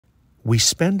We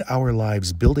spend our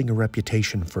lives building a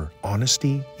reputation for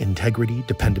honesty, integrity,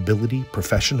 dependability,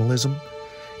 professionalism.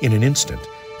 In an instant,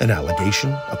 an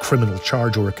allegation, a criminal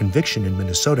charge, or a conviction in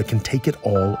Minnesota can take it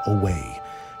all away.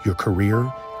 Your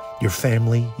career, your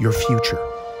family, your future.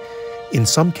 In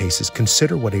some cases,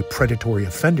 consider what a predatory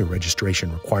offender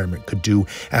registration requirement could do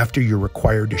after you're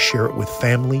required to share it with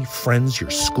family, friends, your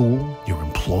school, your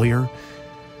employer.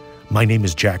 My name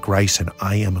is Jack Rice, and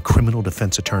I am a criminal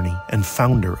defense attorney and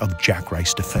founder of Jack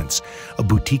Rice Defense, a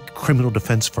boutique criminal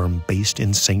defense firm based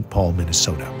in St. Paul,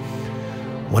 Minnesota.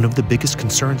 One of the biggest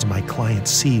concerns my clients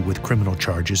see with criminal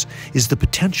charges is the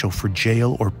potential for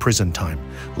jail or prison time.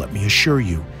 Let me assure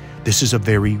you, this is a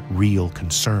very real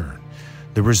concern.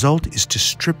 The result is to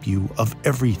strip you of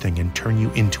everything and turn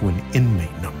you into an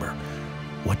inmate number.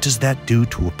 What does that do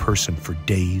to a person for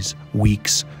days,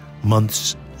 weeks,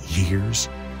 months, years?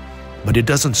 But it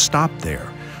doesn't stop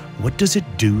there. What does it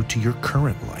do to your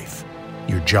current life?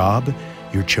 Your job,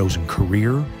 your chosen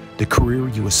career, the career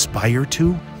you aspire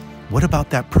to? What about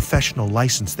that professional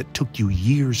license that took you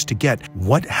years to get?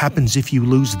 What happens if you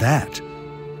lose that?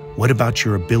 What about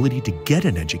your ability to get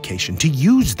an education, to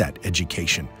use that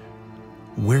education?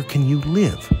 Where can you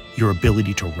live? Your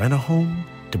ability to rent a home,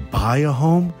 to buy a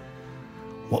home?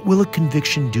 What will a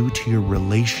conviction do to your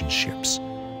relationships,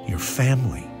 your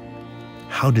family?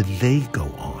 How did they go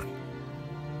on?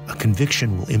 A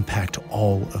conviction will impact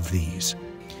all of these.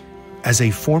 As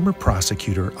a former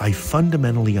prosecutor, I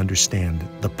fundamentally understand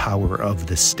the power of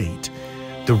the state,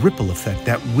 the ripple effect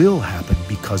that will happen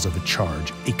because of a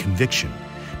charge, a conviction,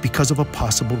 because of a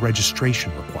possible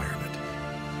registration requirement.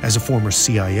 As a former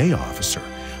CIA officer,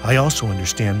 I also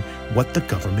understand what the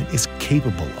government is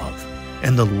capable of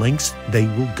and the lengths they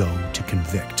will go to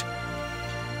convict.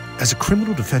 As a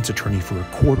criminal defense attorney for a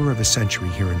quarter of a century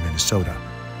here in Minnesota,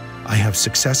 I have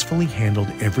successfully handled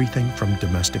everything from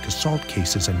domestic assault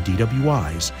cases and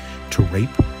DWIs to rape,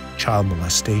 child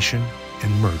molestation,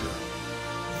 and murder.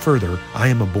 Further, I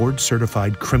am a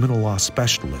board-certified criminal law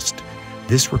specialist.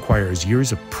 This requires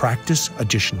years of practice,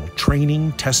 additional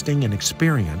training, testing, and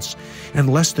experience,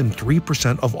 and less than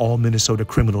 3% of all Minnesota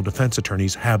criminal defense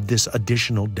attorneys have this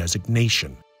additional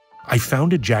designation. I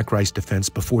founded Jack Rice Defense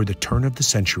before the turn of the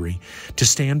century to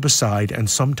stand beside and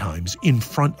sometimes in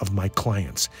front of my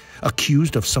clients,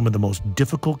 accused of some of the most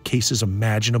difficult cases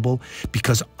imaginable,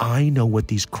 because I know what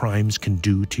these crimes can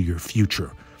do to your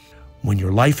future. When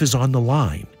your life is on the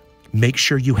line, make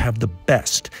sure you have the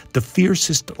best, the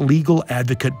fiercest legal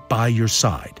advocate by your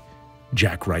side.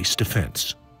 Jack Rice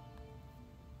Defense.